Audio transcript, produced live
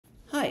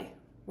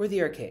We're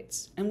the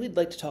Arcades, and we'd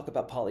like to talk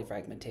about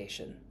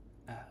polyfragmentation.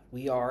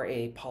 We are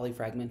a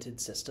polyfragmented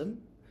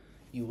system.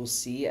 You will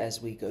see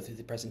as we go through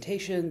the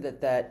presentation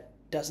that that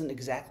doesn't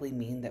exactly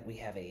mean that we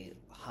have a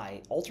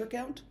high alter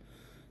count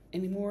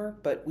anymore,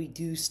 but we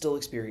do still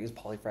experience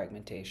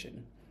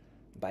polyfragmentation.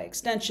 By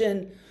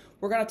extension,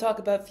 we're going to talk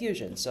about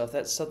fusion, so if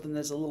that's something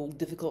that's a little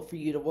difficult for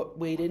you to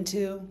wade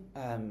into,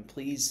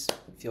 please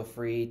feel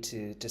free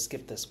to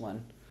skip this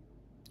one.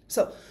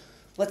 So,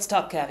 let's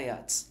talk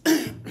caveats.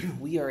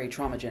 We are a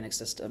traumagenic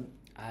system.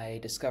 I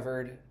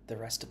discovered the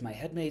rest of my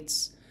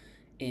headmates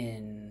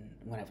when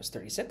I was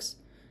 36,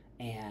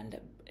 and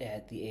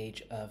at the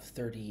age of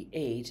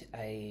 38,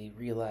 I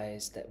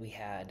realized that we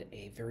had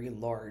a very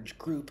large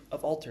group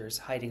of alters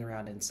hiding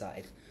around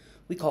inside.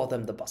 We call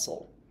them the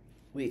bustle.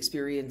 We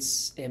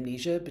experience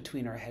amnesia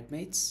between our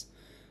headmates.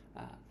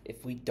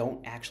 If we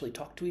don't actually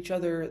talk to each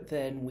other,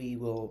 then we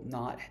will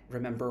not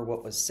remember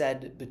what was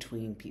said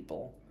between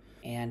people.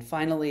 And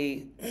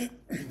finally,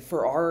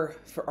 for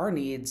our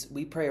needs,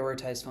 we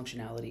prioritize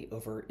functionality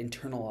over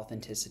internal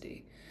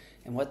authenticity.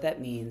 And what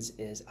that means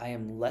is I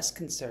am less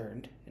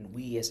concerned, and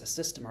we as a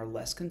system are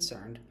less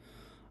concerned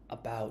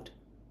about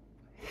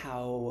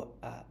how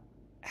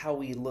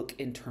we look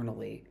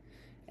internally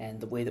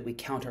and the way that we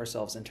count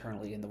ourselves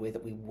internally and the way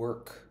that we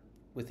work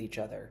with each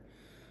other.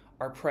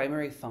 Our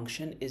primary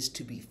function is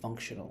to be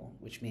functional,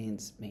 which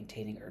means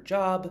maintaining our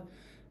job,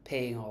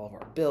 paying all of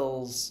our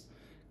bills,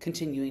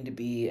 continuing to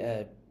be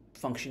a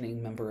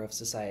functioning member of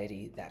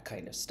society, that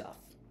kind of stuff.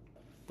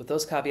 With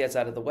those caveats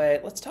out of the way,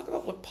 let's talk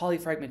about what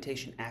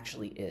polyfragmentation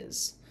actually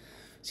is.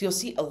 So you'll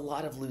see a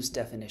lot of loose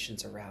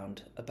definitions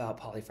about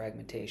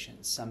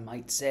polyfragmentation. Some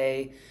might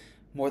say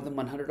more than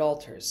 100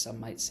 alters. Some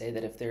might say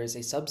that if there is a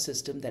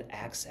subsystem that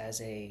acts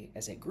as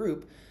a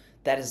group,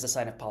 that is the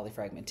sign of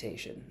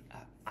polyfragmentation.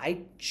 I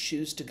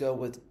choose to go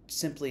with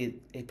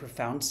simply a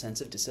profound sense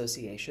of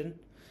dissociation.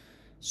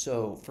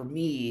 So for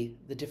me,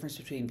 the difference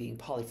between being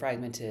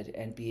polyfragmented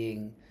and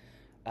being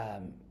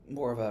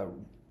more of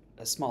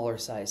a smaller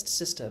sized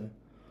system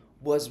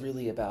was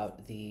really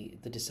about the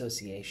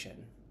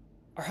dissociation.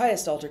 Our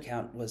highest alter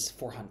count was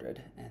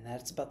 400, and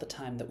that's about the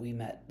time that we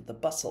met the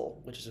Bustle,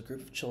 which is a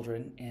group of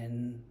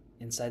children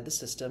inside the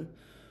system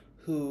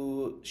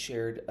who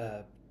shared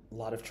a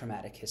lot of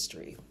traumatic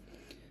history.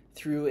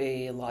 Through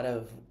a lot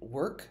of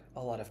work,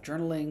 a lot of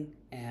journaling,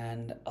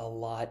 and a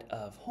lot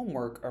of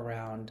homework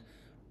around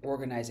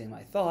organizing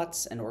my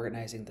thoughts and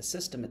organizing the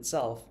system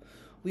itself,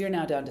 we are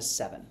now down to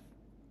 7.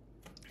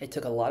 It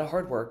took a lot of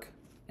hard work,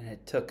 and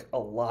it took a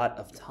lot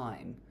of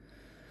time.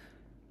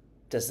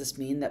 Does this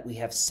mean that we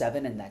have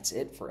 7 and that's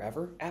it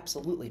forever?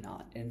 Absolutely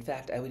not. In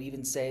fact, I would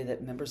even say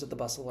that members of the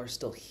Bustle are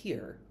still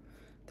here.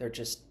 They're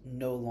just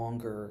no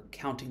longer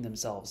counting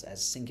themselves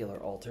as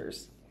singular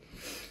alters.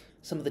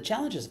 Some of the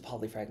challenges of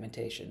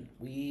polyfragmentation: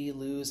 we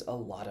lose a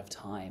lot of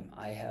time.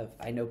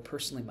 I know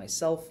personally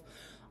myself,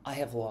 I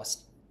have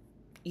lost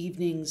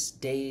evenings,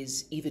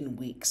 days, even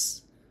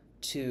weeks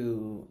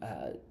to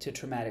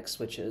traumatic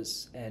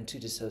switches and to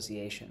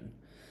dissociation.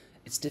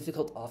 It's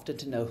difficult often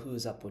to know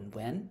who's up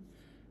when,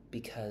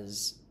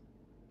 because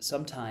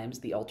sometimes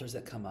the alters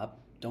that come up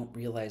don't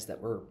realize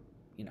that we're,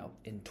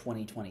 in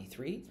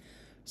 2023.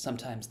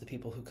 Sometimes the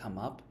people who come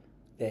up,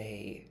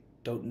 they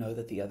don't know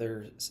that the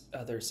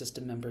other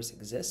system members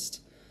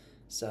exist.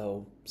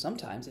 So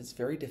sometimes it's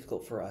very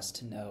difficult for us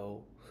to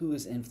know who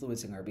is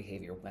influencing our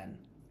behavior when.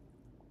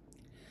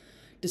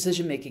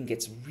 Decision making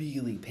gets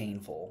really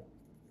painful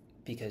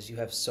because you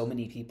have so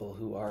many people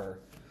who are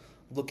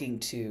looking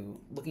to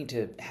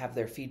have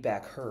their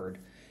feedback heard.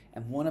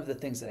 And one of the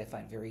things that I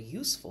find very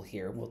useful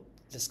here, and we'll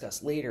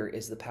discuss later,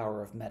 is the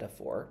power of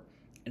metaphor.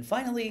 And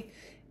finally,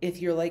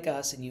 if you're like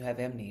us and you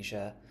have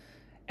amnesia,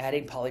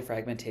 adding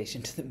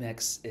polyfragmentation to the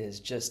mix is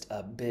just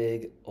a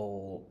big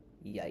ol'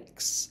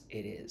 yikes.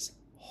 It is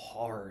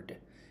hard.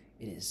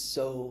 It is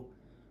so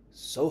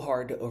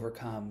hard to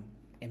overcome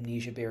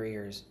amnesia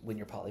barriers when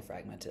you're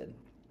polyfragmented.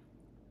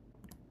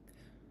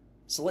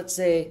 So let's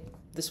say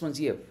this one's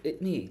you,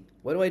 me.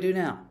 What do I do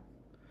now?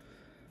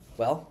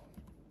 Well,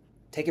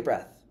 take a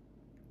breath.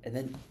 And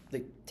then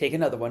take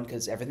another one,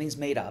 because everything's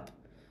made up.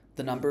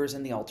 The numbers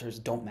and the alters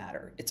don't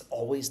matter. It's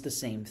always the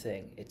same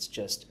thing. It's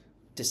just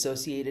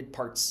dissociated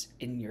parts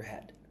in your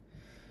head.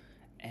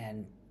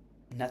 And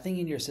nothing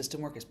in your system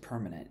work is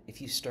permanent.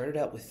 If you started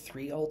out with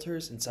 3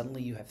 alters and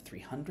suddenly you have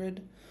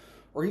 300,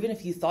 or even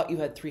if you thought you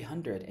had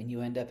 300 and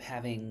you end up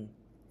having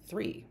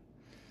 3,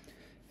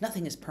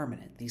 nothing is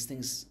permanent. These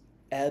things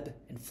ebb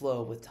and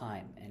flow with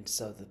time. And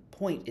so the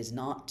point is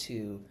not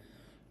to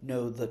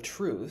know the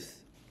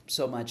truth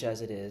so much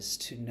as it is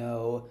to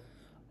know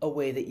a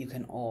way that you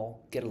can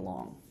all get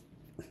along.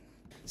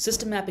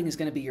 System mapping is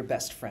going to be your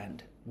best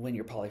friend when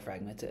you're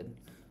polyfragmented.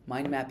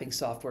 Mind mapping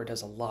software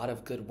does a lot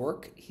of good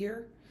work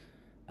here.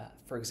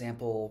 For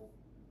example,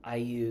 I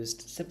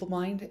used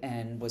SimpleMind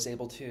and was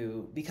able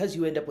to, because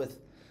you end up with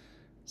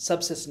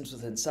subsystems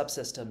within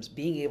subsystems,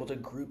 being able to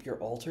group your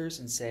alters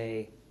and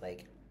say,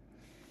 like,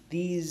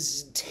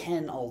 these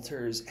 10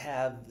 alters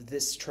have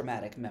this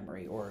traumatic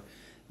memory, or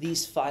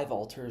these 5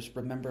 altars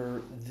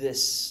remember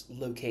this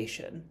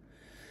location.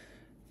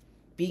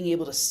 Being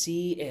able to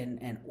see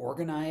and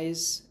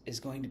organize is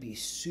going to be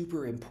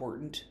super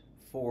important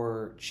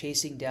for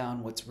chasing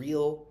down what's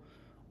real,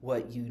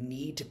 what you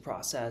need to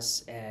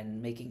process,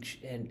 and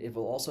and it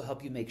will also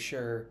help you make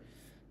sure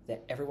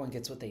that everyone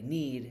gets what they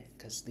need,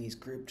 because these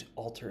grouped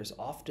altars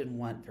often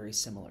want very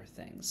similar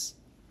things.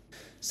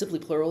 Simply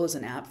Plural is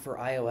an app for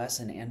iOS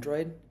and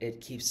Android.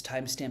 It keeps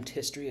time-stamped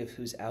history of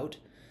who's out,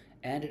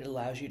 and it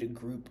allows you to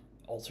group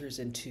altars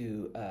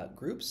into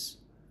groups.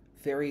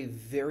 Very,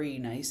 very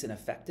nice and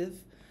effective.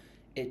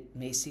 It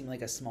may seem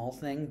like a small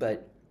thing,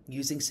 but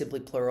using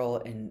Simply Plural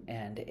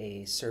and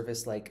a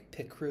service like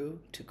PickCrew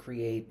to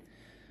create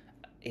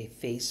a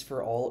face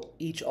for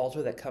each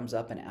altar that comes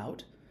up and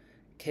out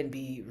can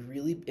be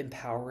really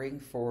empowering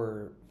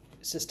for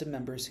system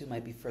members who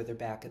might be further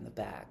back in the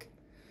back.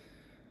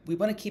 We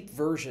want to keep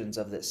versions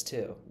of this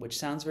too, which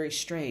sounds very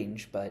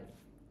strange, but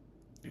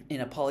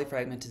in a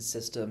polyfragmented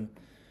system,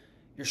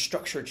 your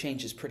structure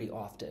changes pretty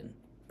often.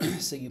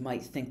 So you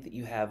might think that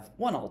you have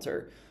one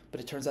altar, but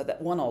it turns out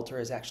that one altar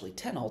is actually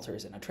 10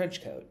 altars in a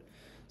trench coat.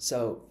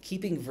 So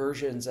keeping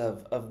versions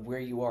of where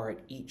you are at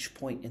each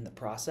point in the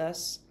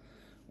process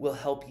will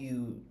help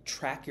you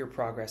track your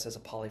progress as a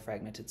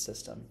polyfragmented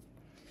system.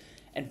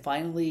 And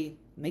finally,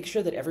 make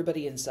sure that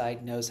everybody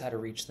inside knows how to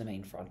reach the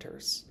main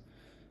fronters.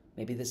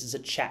 Maybe this is a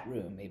chat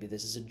room, maybe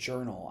this is a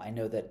journal. I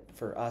know that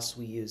for us,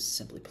 we use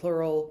Simply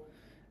Plural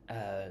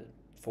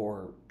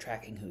for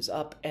tracking who's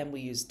up, and we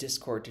use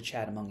Discord to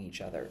chat among each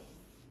other.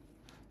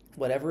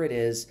 Whatever it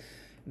is,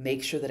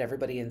 make sure that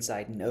everybody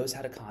inside knows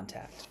how to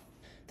contact.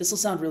 This will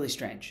sound really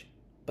strange,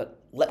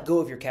 but let go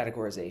of your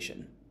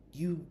categorization.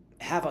 You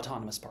have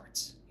autonomous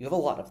parts. You have a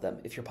lot of them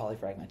if you're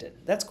polyfragmented.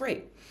 That's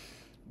great.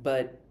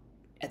 But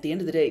at the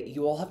end of the day,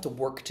 you all have to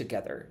work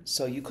together.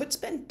 So you could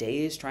spend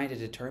days trying to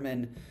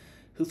determine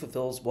who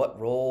fulfills what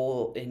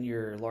role in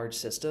your large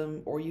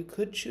system, or you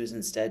could choose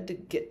instead to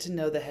get to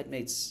know the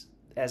headmates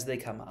as they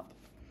come up.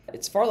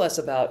 It's far less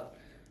about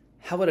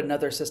how would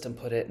another system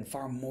put it, and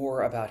far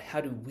more about how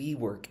do we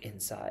work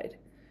inside.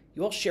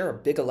 You all share a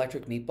big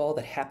electric meatball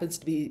that happens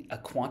to be a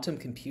quantum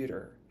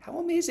computer. How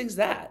amazing is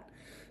that?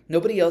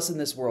 Nobody else in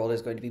this world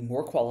is going to be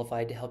more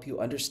qualified to help you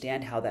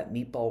understand how that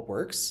meatball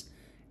works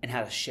and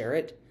how to share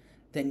it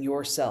than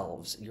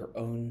yourselves, your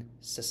own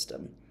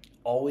system.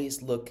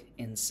 Always look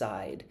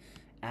inside.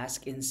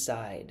 Ask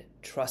inside.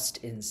 Trust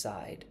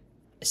inside.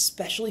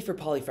 Especially for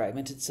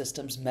polyfragmented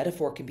systems,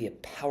 metaphor can be a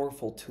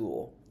powerful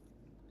tool.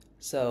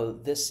 So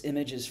this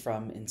image is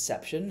from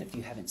Inception. If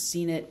you haven't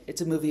seen it,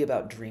 it's a movie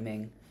about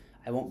dreaming.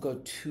 I won't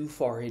go too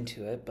far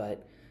into it,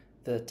 but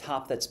the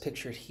top that's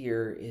pictured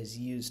here is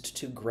used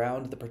to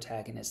ground the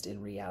protagonist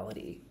in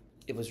reality.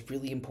 It was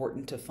really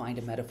important to find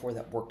a metaphor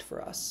that worked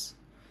for us,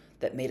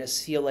 that made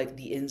us feel like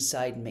the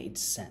inside made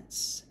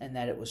sense, and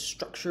that it was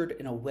structured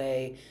in a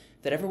way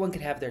that everyone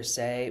could have their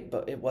say,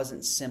 but it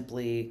wasn't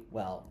simply,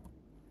 well,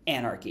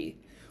 anarchy.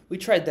 We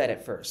tried that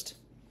at first.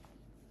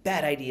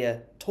 Bad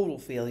idea, total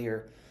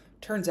failure.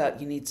 Turns out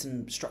you need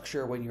some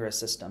structure when you're a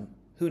system.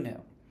 Who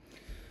knew?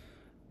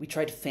 We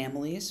tried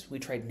families, we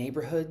tried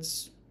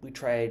neighborhoods, we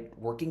tried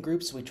working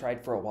groups, we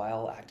tried for a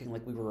while acting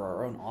like we were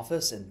our own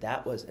office, and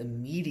that was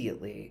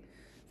immediately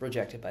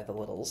rejected by the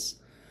littles.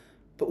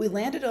 But we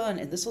landed on,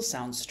 and this will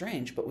sound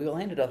strange, but we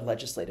landed on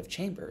legislative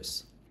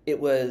chambers. It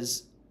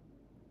was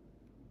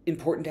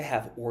important to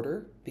have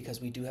order, because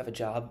we do have a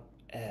job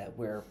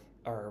where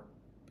our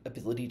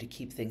ability to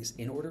keep things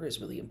in order is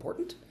really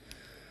important,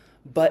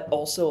 but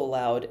also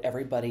allowed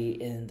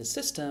everybody in the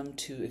system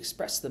to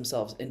express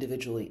themselves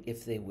individually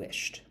if they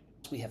wished.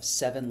 We have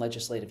 7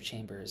 legislative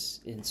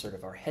chambers in sort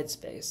of our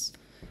headspace,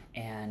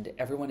 and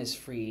everyone is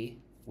free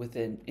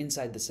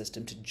inside the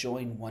system to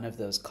join one of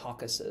those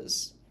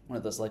caucuses, one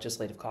of those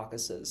legislative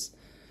caucuses.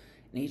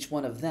 And each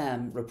one of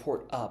them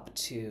report up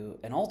to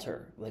an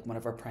altar, like one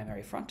of our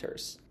primary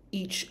fronters.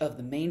 Each of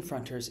the main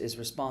fronters is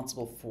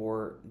responsible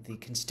for the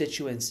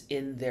constituents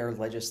in their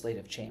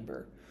legislative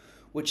chamber,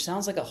 which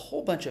sounds like a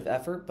whole bunch of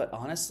effort, but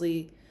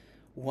honestly,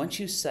 once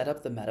you set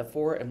up the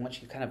metaphor and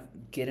once you kind of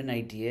get an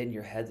idea in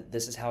your head that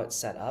this is how it's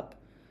set up,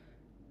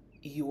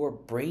 your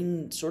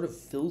brain sort of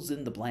fills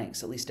in the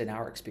blanks, at least in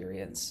our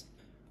experience.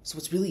 So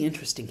what's really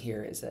interesting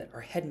here is that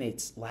our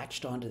headmates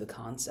latched onto the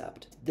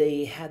concept.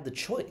 They had the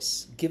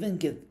choice, giving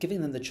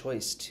them the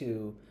choice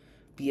to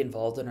be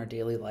involved in our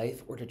daily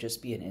life or to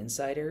just be an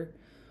insider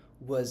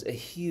was a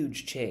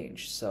huge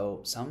change.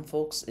 So some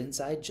folks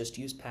inside just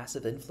use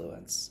passive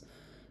influence.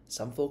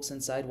 Some folks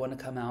inside want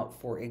to come out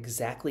for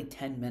exactly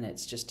 10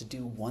 minutes just to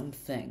do one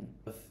thing.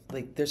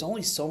 Like, there's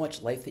only so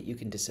much life that you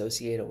can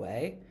dissociate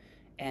away,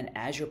 and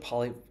as your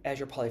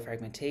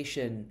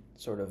polyfragmentation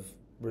sort of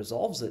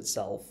resolves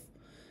itself,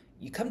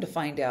 you come to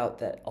find out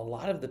that a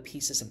lot of the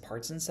pieces and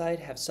parts inside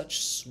have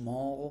such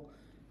small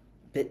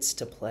bits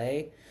to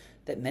play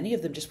that many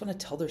of them just want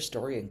to tell their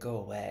story and go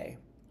away.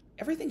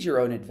 Everything's your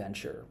own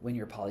adventure when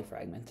you're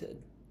polyfragmented.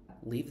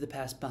 Leave the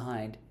past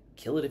behind.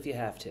 Kill it if you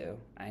have to.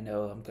 I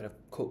know I'm going to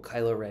quote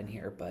Kylo Ren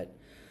here, but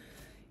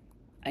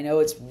I know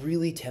it's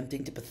really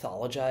tempting to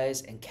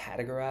pathologize and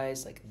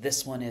categorize, like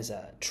this one is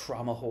a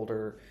trauma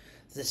holder,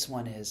 this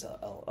one is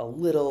a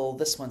little,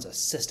 this one's a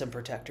system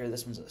protector,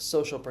 this one's a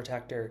social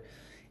protector.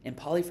 In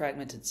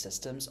polyfragmented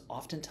systems,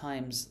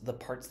 oftentimes the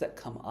parts that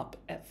come up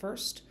at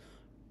first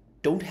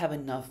don't have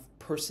enough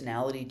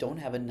personality, don't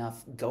have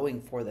enough going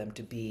for them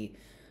to be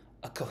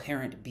a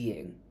coherent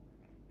being.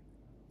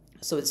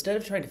 So instead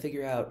of trying to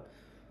figure out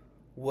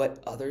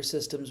what other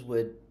systems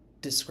would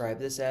describe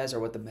this as, or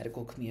what the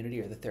medical community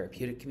or the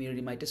therapeutic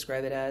community might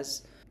describe it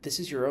as, this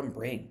is your own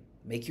brain.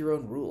 Make your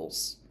own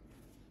rules.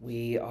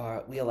 We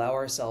allow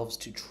ourselves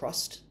to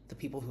trust the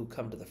people who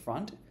come to the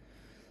front.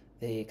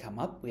 They come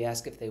up, we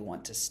ask if they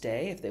want to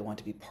stay, if they want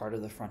to be part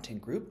of the fronting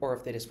group, or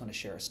if they just want to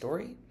share a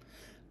story.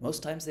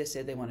 Most times they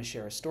say they want to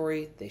share a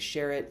story, they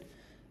share it,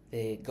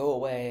 they go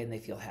away, and they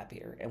feel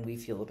happier, and we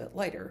feel a bit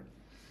lighter.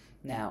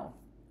 Now,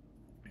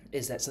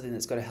 is that something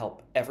that's going to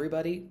help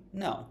everybody?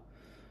 No.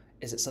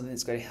 Is it something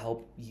that's going to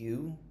help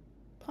you?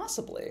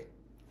 Possibly.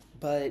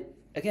 But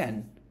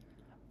again,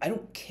 I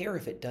don't care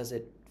if it does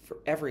it for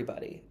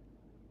everybody.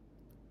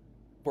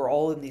 We're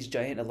all in these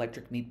giant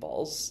electric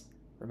meatballs.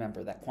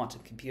 Remember that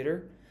quantum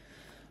computer?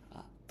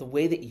 The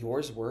way that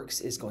yours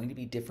works is going to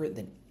be different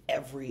than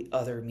every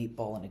other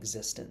meatball in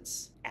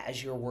existence.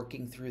 As you're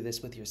working through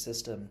this with your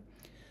system,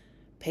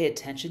 pay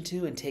attention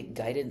to and take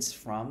guidance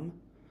from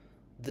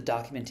the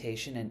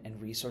documentation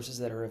and resources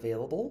that are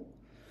available,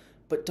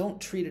 but don't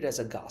treat it as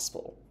a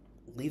gospel.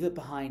 Leave it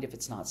behind if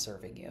it's not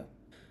serving you.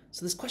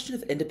 So this question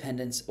of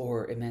independence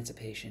or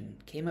emancipation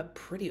came up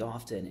pretty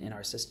often in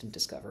our system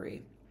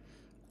discovery.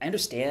 I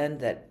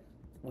understand that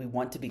we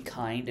want to be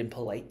kind and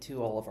polite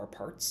to all of our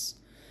parts,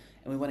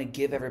 and we want to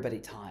give everybody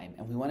time,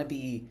 and we want to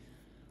be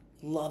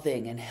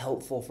loving and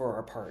helpful for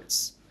our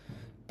parts.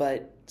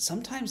 But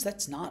sometimes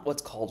that's not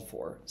what's called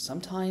for.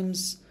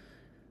 Sometimes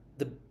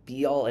the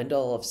be-all,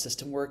 end-all of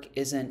system work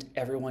isn't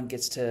everyone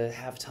gets to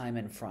have time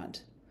in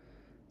front.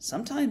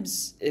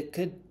 Sometimes it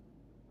could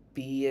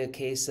be a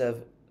case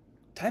of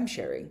time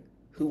sharing.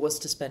 Who wants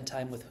to spend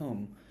time with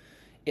whom?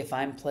 If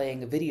I'm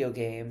playing a video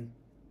game,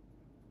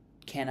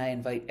 can I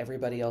invite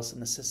everybody else in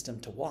the system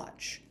to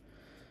watch?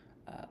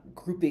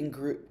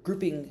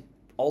 Grouping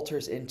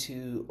alters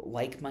into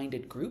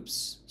like-minded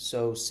groups.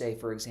 So say,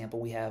 for example,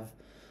 we have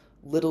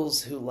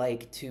littles who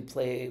like to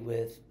play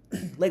with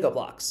Lego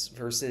blocks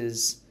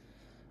versus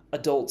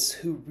adults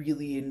who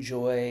really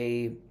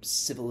enjoy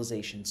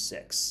Civilization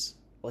 6.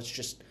 Let's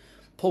just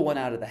pull one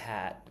out of the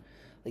hat.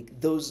 Like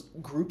those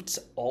grouped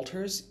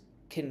alters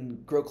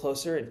can grow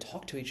closer and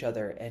talk to each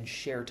other and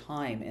share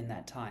time in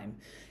that time.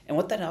 And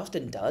what that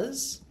often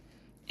does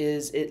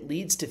is it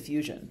leads to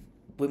fusion.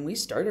 When we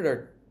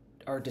started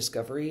our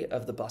discovery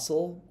of the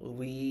bustle,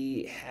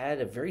 we had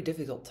a very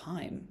difficult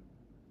time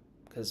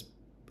because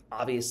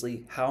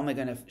obviously, how am I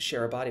going to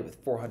share a body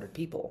with 400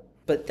 people?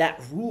 But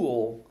that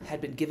rule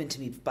had been given to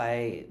me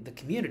by the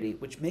community,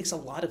 which makes a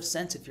lot of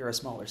sense if you're a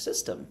smaller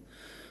system.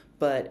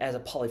 But as a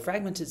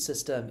polyfragmented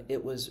system,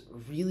 it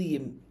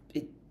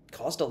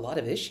caused a lot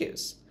of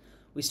issues.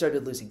 We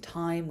started losing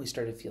time, we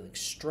started feeling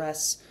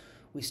stress,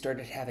 we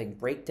started having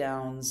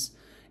breakdowns.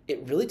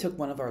 It really took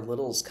one of our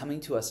littles coming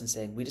to us and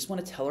saying, we just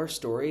want to tell our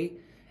story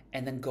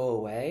and then go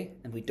away,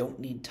 and we don't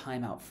need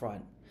time out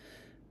front.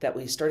 That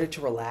we started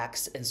to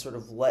relax and sort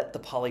of let the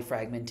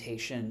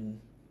polyfragmentation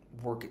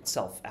work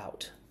itself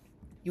out.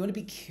 You want to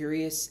be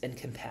curious and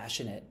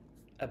compassionate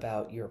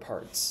about your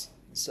parts.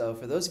 So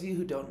for those of you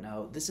who don't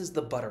know, this is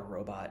the butter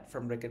robot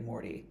from Rick and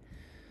Morty.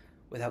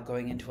 Without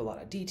going into a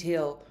lot of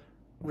detail,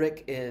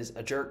 Rick is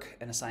a jerk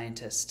and a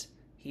scientist.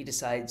 He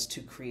decides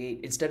to create,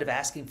 instead of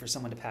asking for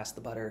someone to pass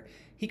the butter,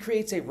 he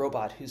creates a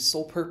robot whose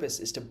sole purpose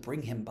is to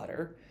bring him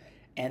butter.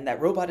 And that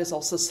robot is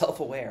also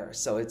self-aware.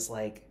 So it's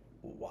like,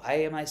 why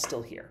am I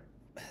still here?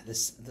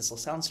 This will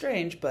sound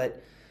strange,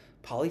 but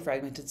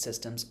polyfragmented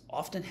systems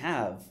often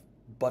have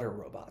butter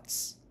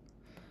robots.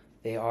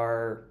 They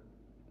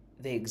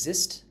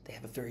exist, they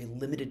have a very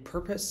limited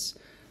purpose.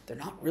 They're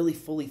not really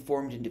fully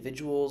formed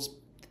individuals.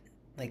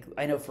 Like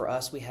I know for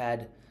us, we've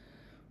had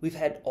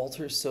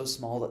alters so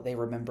small that they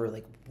remember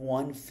like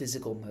one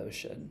physical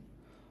motion,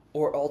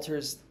 or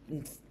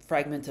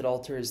fragmented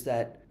alters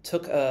that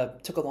took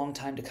a long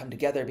time to come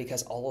together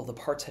because all of the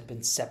parts had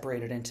been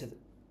separated into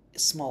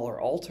smaller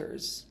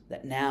alters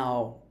that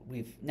now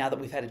that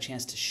we've had a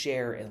chance to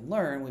share and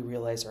learn, we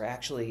realize are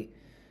actually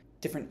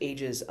different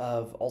ages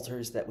of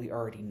alters that we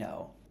already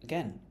know.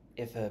 Again,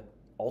 if a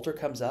alter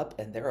comes up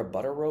and they're a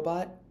butter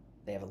robot,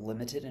 they have a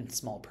limited and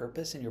small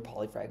purpose in your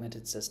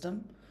polyfragmented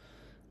system,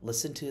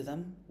 listen to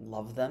them,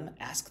 love them,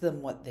 ask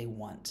them what they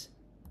want.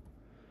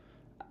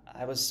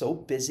 I was so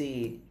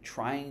busy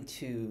trying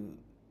to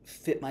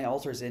fit my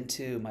alters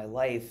into my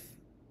life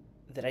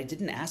that I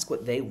didn't ask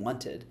what they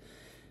wanted.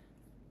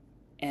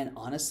 And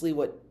honestly,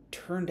 what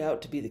turned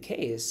out to be the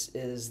case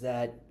is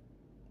that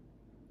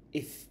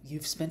if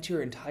you've spent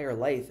your entire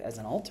life as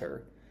an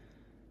alter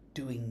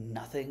doing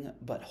nothing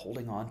but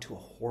holding on to a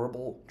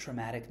horrible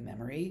traumatic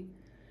memory,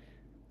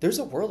 there's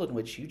a world in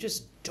which you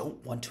just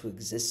don't want to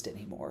exist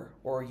anymore,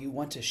 or you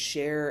want to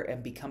share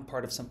and become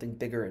part of something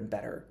bigger and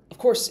better. Of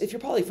course, if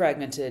you're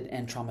polyfragmented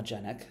and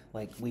traumagenic,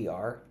 like we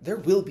are, there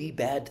will be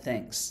bad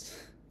things.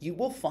 You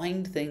will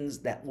find things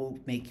that will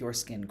make your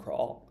skin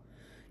crawl.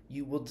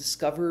 You will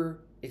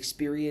discover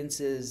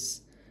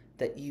experiences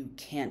that you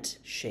can't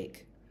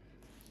shake.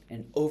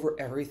 And over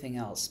everything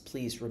else,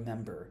 please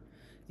remember,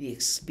 the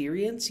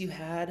experience you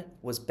had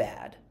was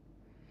bad.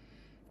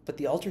 But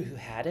the alter who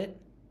had it,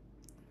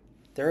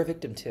 they're a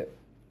victim too.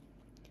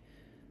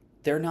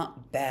 They're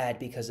not bad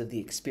because of the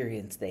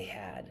experience they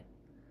had.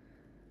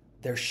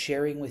 They're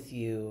sharing with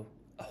you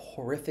a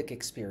horrific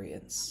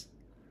experience,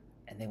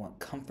 and they want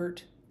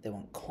comfort, they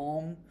want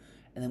calm,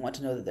 and they want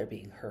to know that they're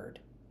being heard.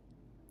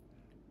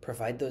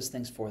 Provide those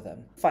things for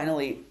them.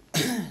 Finally,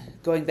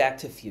 going back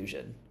to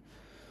fusion.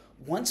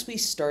 Once we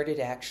started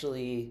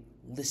actually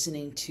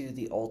listening to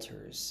the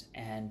alters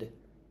and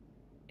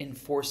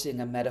enforcing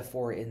a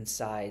metaphor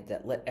inside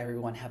that let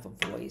everyone have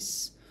a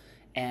voice,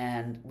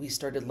 and we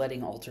started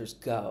letting alters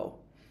go,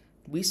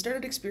 we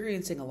started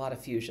experiencing a lot of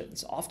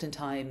fusions.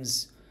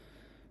 Oftentimes,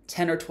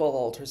 10 or 12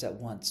 alters at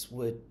once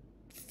would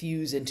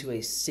fuse into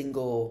a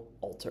single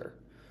alter.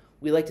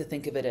 We like to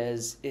think of it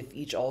as if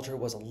each alter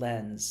was a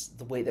lens.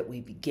 The way that we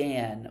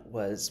began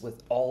was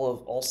with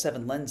all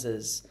 7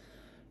 lenses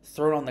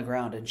thrown on the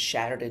ground and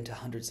shattered into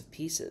hundreds of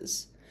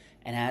pieces.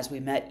 And as we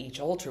met each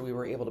alter, we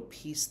were able to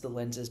piece the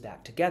lenses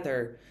back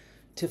together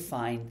to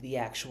find the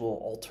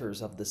actual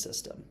alters of the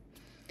system.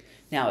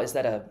 Now, is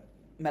that a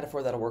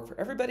metaphor that'll work for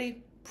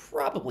everybody?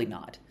 Probably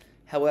not.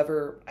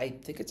 However, I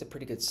think it's a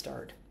pretty good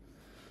start.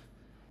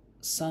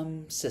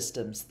 Some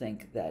systems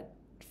think that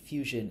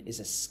fusion is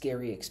a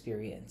scary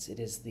experience.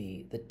 It is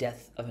the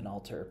death of an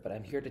alter, but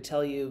I'm here to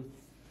tell you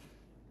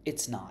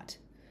it's not.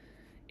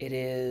 It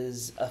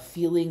is a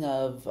feeling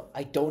of,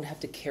 I don't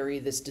have to carry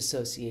this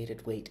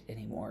dissociated weight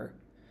anymore.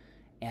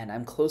 And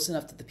I'm close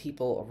enough to the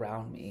people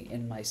around me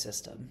in my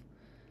system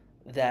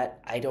that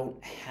I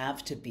don't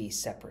have to be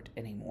separate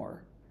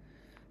anymore.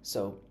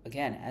 So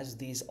again, as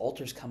these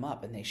alters come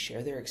up and they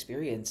share their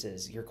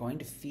experiences, you're going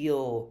to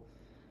feel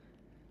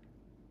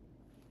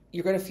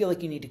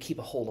like you need to keep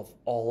a hold of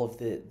all of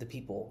the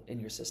people in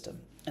your system.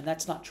 And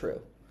that's not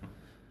true.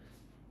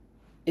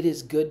 It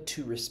is good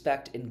to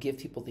respect and give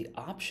people the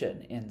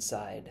option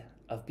inside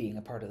of being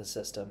a part of the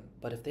system.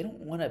 But if they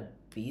don't want to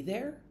be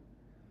there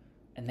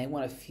and they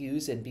want to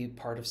fuse and be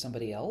part of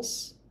somebody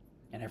else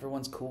and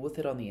everyone's cool with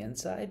it on the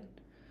inside,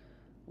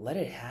 let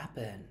it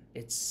happen.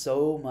 It's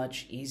so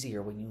much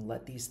easier when you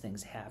let these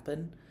things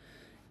happen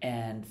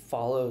and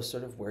follow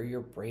sort of where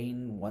your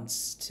brain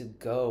wants to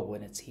go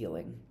when it's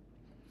healing.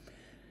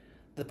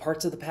 The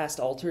parts of the past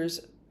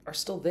alters are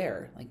still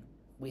there. Like,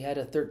 we had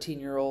a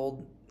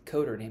 13-year-old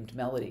coder named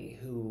Melody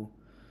who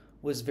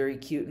was very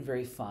cute and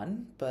very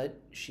fun, but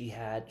she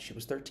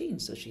was 13,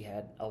 so she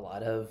had a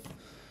lot of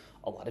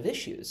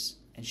issues,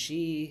 and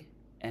she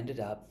ended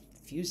up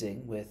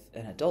fusing with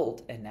an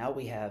adult. And now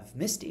we have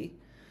Misty,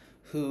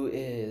 who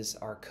is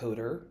our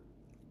coder,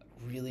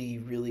 really,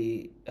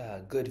 really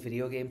good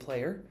video game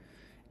player,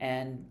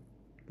 and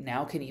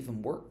now can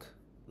even work.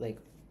 Like,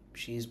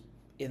 she's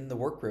in the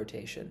work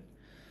rotation.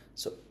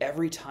 So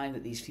every time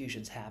that these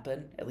fusions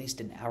happen, at least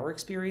in our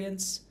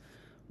experience,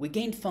 we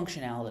gained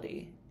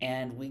functionality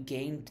and we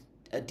gained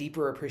a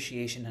deeper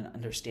appreciation and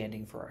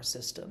understanding for our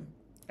system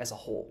as a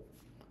whole.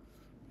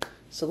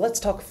 So let's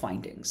talk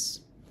findings.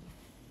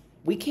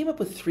 We came up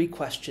with 3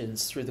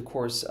 questions through the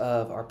course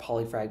of our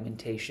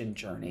polyfragmentation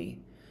journey,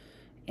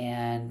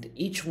 and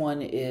each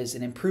one is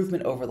an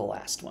improvement over the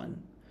last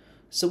one.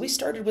 So we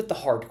started with the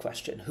hard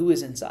question, who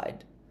is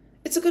inside?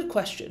 It's a good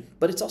question,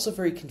 but it's also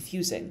very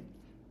confusing.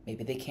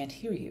 Maybe they can't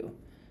hear you.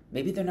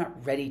 Maybe they're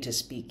not ready to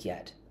speak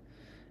yet.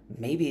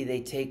 Maybe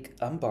they take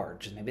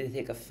umbrage, maybe they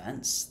take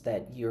offense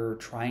that you're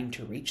trying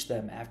to reach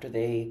them after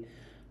they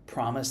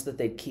promised that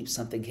they'd keep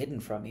something hidden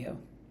from you.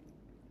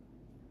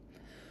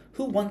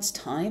 Who wants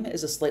time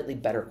is a slightly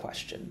better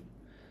question.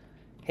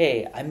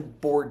 Hey, I'm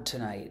bored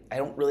tonight. I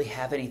don't really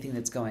have anything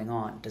that's going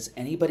on. Does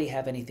anybody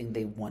have anything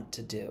they want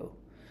to do?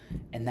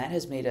 And that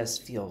has made us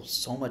feel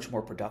so much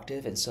more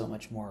productive and so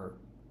much more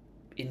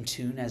in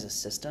tune as a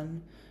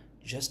system,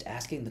 just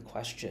asking the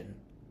question,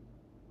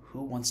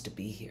 who wants to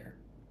be here?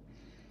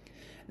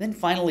 And then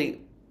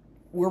finally,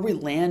 where we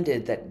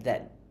landed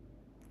that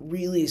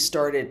really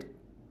started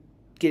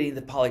getting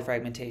the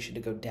polyfragmentation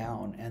to go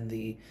down and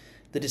the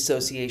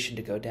dissociation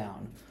to go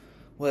down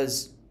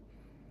was,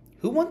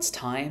 who wants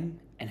time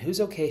and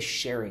who's okay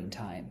sharing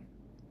time?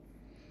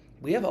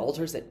 We have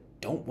alters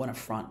that don't want to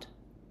front.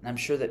 And I'm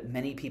sure that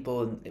many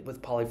people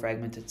with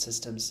polyfragmented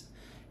systems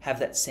have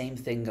that same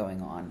thing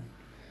going on.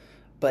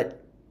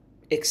 But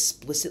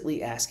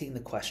explicitly asking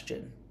the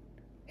question,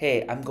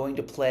 hey, I'm going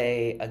to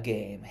play a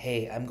game.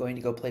 Hey, I'm going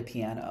to go play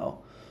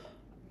piano.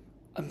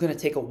 I'm going to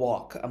take a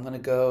walk. I'm going to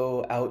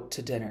go out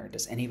to dinner.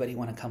 Does anybody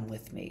want to come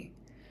with me?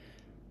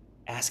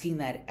 Asking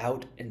that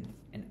out in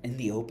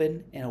the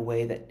open in a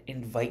way that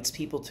invites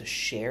people to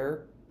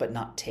share but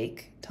not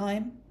take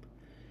time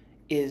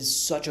is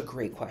such a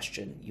great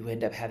question. You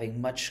end up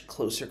having much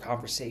closer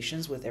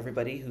conversations with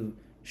everybody who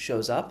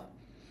shows up.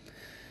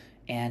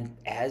 And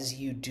as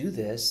you do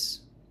this,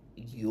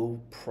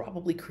 you'll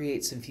probably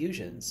create some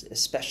fusions,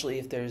 especially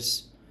if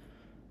there's,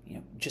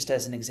 just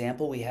as an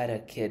example, we had a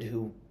kid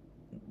who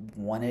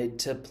wanted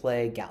to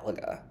play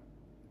Galaga.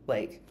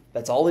 Like,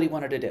 that's all that he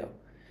wanted to do.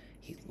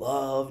 He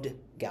loved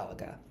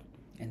Galaga.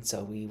 And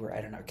so we were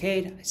at an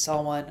arcade. I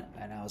saw one,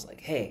 and I was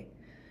like, hey,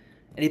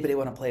 anybody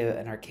want to play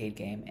an arcade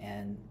game?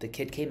 And the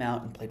kid came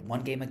out and played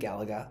one game of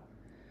Galaga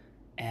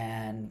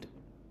and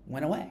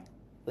went away.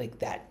 Like,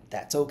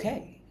 that's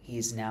okay.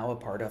 He's now a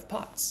part of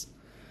POTS.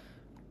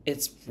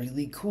 It's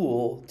really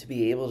cool to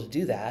be able to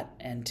do that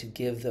and to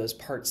give those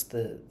parts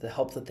the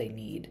help that they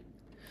need.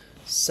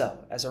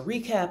 So, as a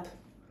recap,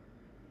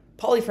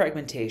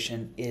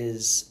 polyfragmentation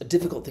is a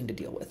difficult thing to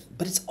deal with,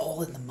 but it's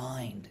all in the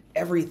mind.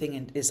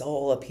 Everything is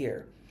all up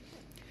here.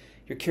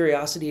 Your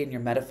curiosity and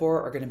your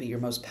metaphor are going to be your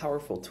most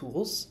powerful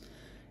tools,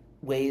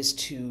 ways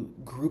to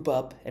group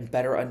up and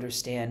better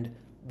understand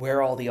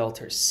where all the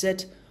alters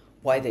sit,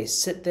 why they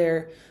sit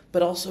there,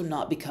 but also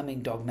not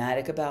becoming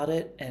dogmatic about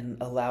it and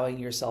allowing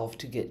yourself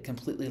to get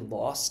completely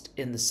lost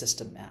in the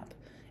system map.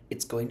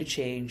 It's going to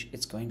change,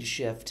 it's going to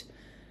shift.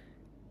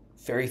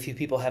 Very few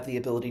people have the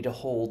ability to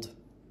hold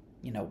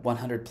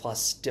 100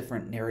 plus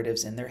different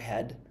narratives in their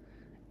head,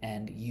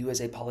 and you as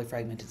a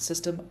polyfragmented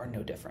system are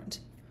no different.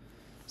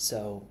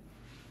 So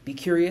be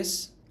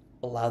curious,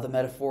 allow the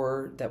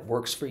metaphor that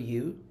works for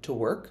you to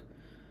work,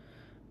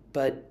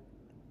 but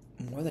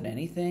more than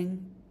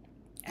anything,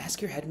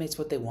 ask your headmates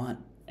what they want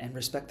and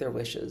respect their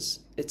wishes.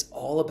 It's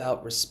all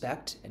about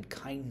respect and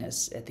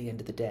kindness at the end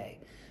of the day,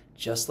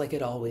 just like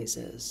it always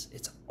is.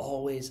 It's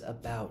always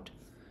about,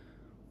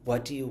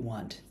 what do you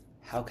want?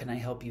 How can I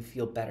help you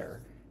feel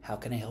better? How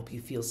can I help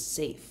you feel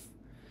safe?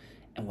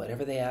 And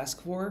whatever they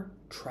ask for,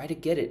 try to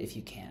get it if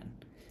you can.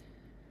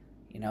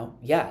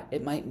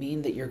 It might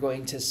mean that you're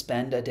going to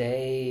spend a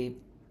day,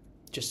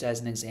 just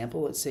as an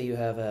example, let's say you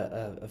have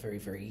a very,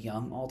 very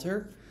young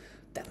alter.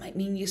 That might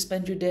mean you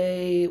spend your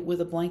day with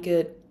a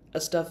blanket,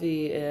 a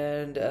stuffy,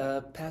 and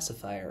a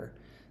pacifier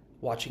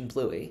watching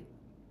Bluey.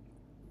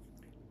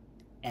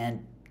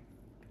 And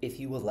if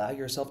you allow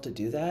yourself to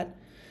do that,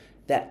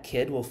 that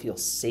kid will feel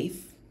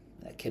safe,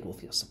 that kid will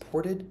feel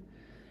supported,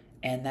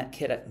 and that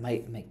kid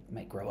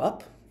might grow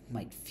up,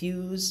 might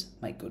fuse,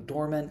 might go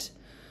dormant.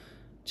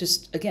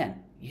 Just,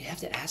 again, you have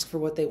to ask for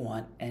what they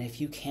want, and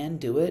if you can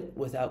do it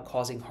without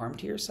causing harm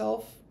to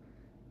yourself,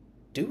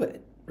 do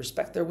it.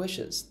 Respect their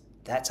wishes.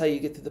 That's how you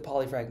get through the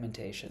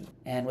polyfragmentation.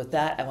 And with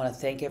that, I want to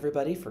thank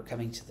everybody for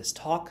coming to this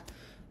talk.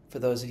 For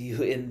those of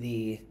you in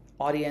the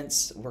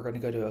audience, we're going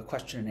to go to a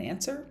question and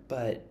answer,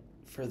 but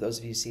for those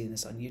of you seeing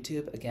this on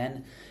YouTube,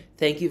 again,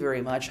 thank you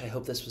very much. I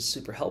hope this was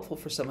super helpful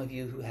for some of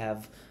you who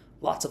have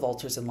lots of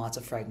alters and lots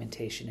of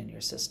fragmentation in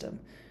your system.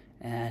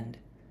 And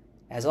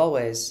as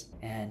always,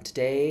 and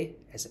today,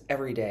 as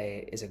every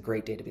day, is a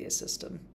great day to be a system.